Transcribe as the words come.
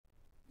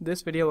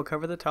This video will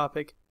cover the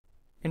topic,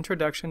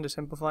 Introduction to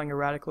Simplifying a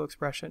Radical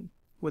Expression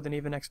with an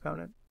Even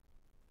Exponent.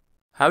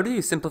 How do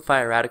you simplify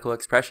a radical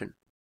expression?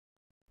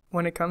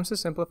 When it comes to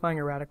simplifying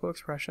a radical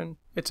expression,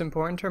 it's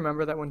important to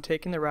remember that when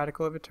taking the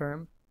radical of a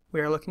term,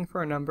 we are looking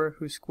for a number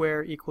whose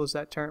square equals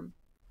that term.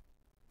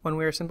 When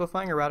we are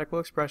simplifying a radical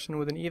expression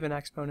with an even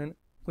exponent,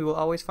 we will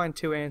always find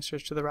two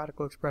answers to the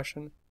radical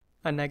expression,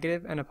 a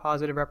negative and a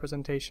positive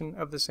representation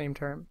of the same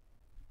term.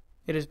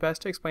 It is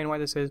best to explain why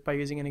this is by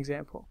using an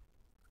example.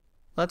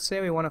 Let's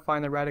say we want to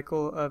find the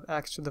radical of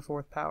x to the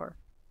fourth power.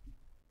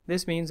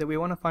 This means that we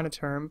want to find a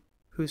term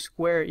whose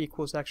square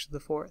equals x to the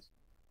fourth.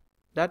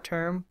 That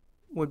term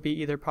would be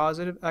either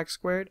positive x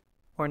squared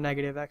or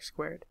negative x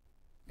squared,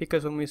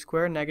 because when we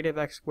square negative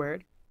x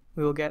squared,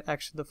 we will get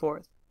x to the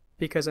fourth,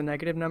 because a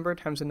negative number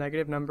times a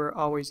negative number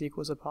always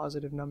equals a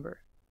positive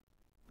number.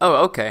 Oh,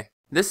 okay.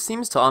 This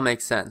seems to all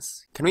make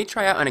sense. Can we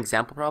try out an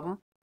example problem?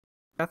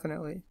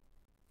 Definitely.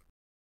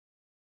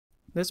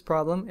 This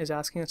problem is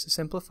asking us to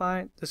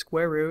simplify the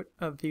square root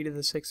of v to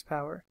the sixth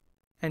power,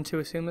 and to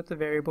assume that the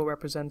variable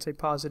represents a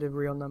positive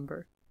real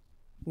number.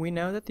 We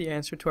know that the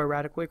answer to our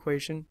radical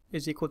equation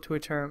is equal to a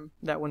term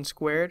that when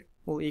squared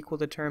will equal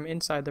the term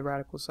inside the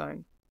radical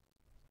sign.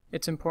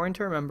 It's important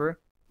to remember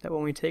that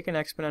when we take an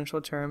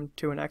exponential term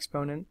to an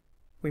exponent,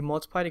 we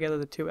multiply together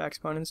the two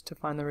exponents to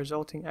find the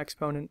resulting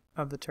exponent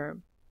of the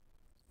term.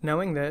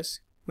 Knowing this,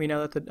 we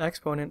know that the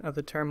exponent of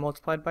the term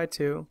multiplied by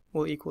 2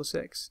 will equal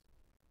 6.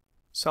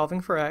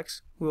 Solving for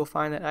x, we will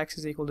find that x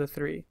is equal to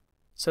 3,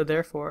 so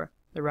therefore,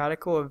 the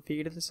radical of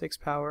v to the sixth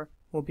power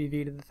will be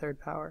v to the third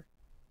power.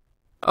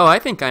 Oh, I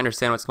think I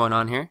understand what's going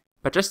on here.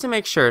 But just to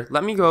make sure,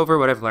 let me go over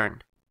what I've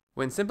learned.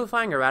 When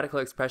simplifying a radical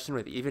expression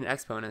with even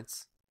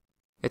exponents,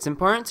 it's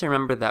important to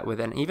remember that with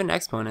an even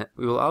exponent,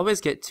 we will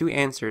always get two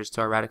answers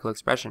to our radical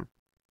expression.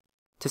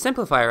 To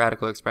simplify a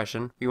radical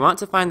expression, we want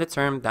to find the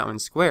term that when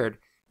squared,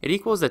 it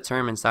equals the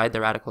term inside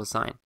the radical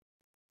sign.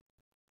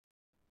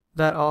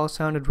 That all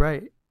sounded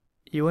right.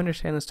 You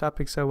understand this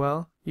topic so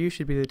well, you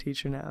should be the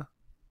teacher now.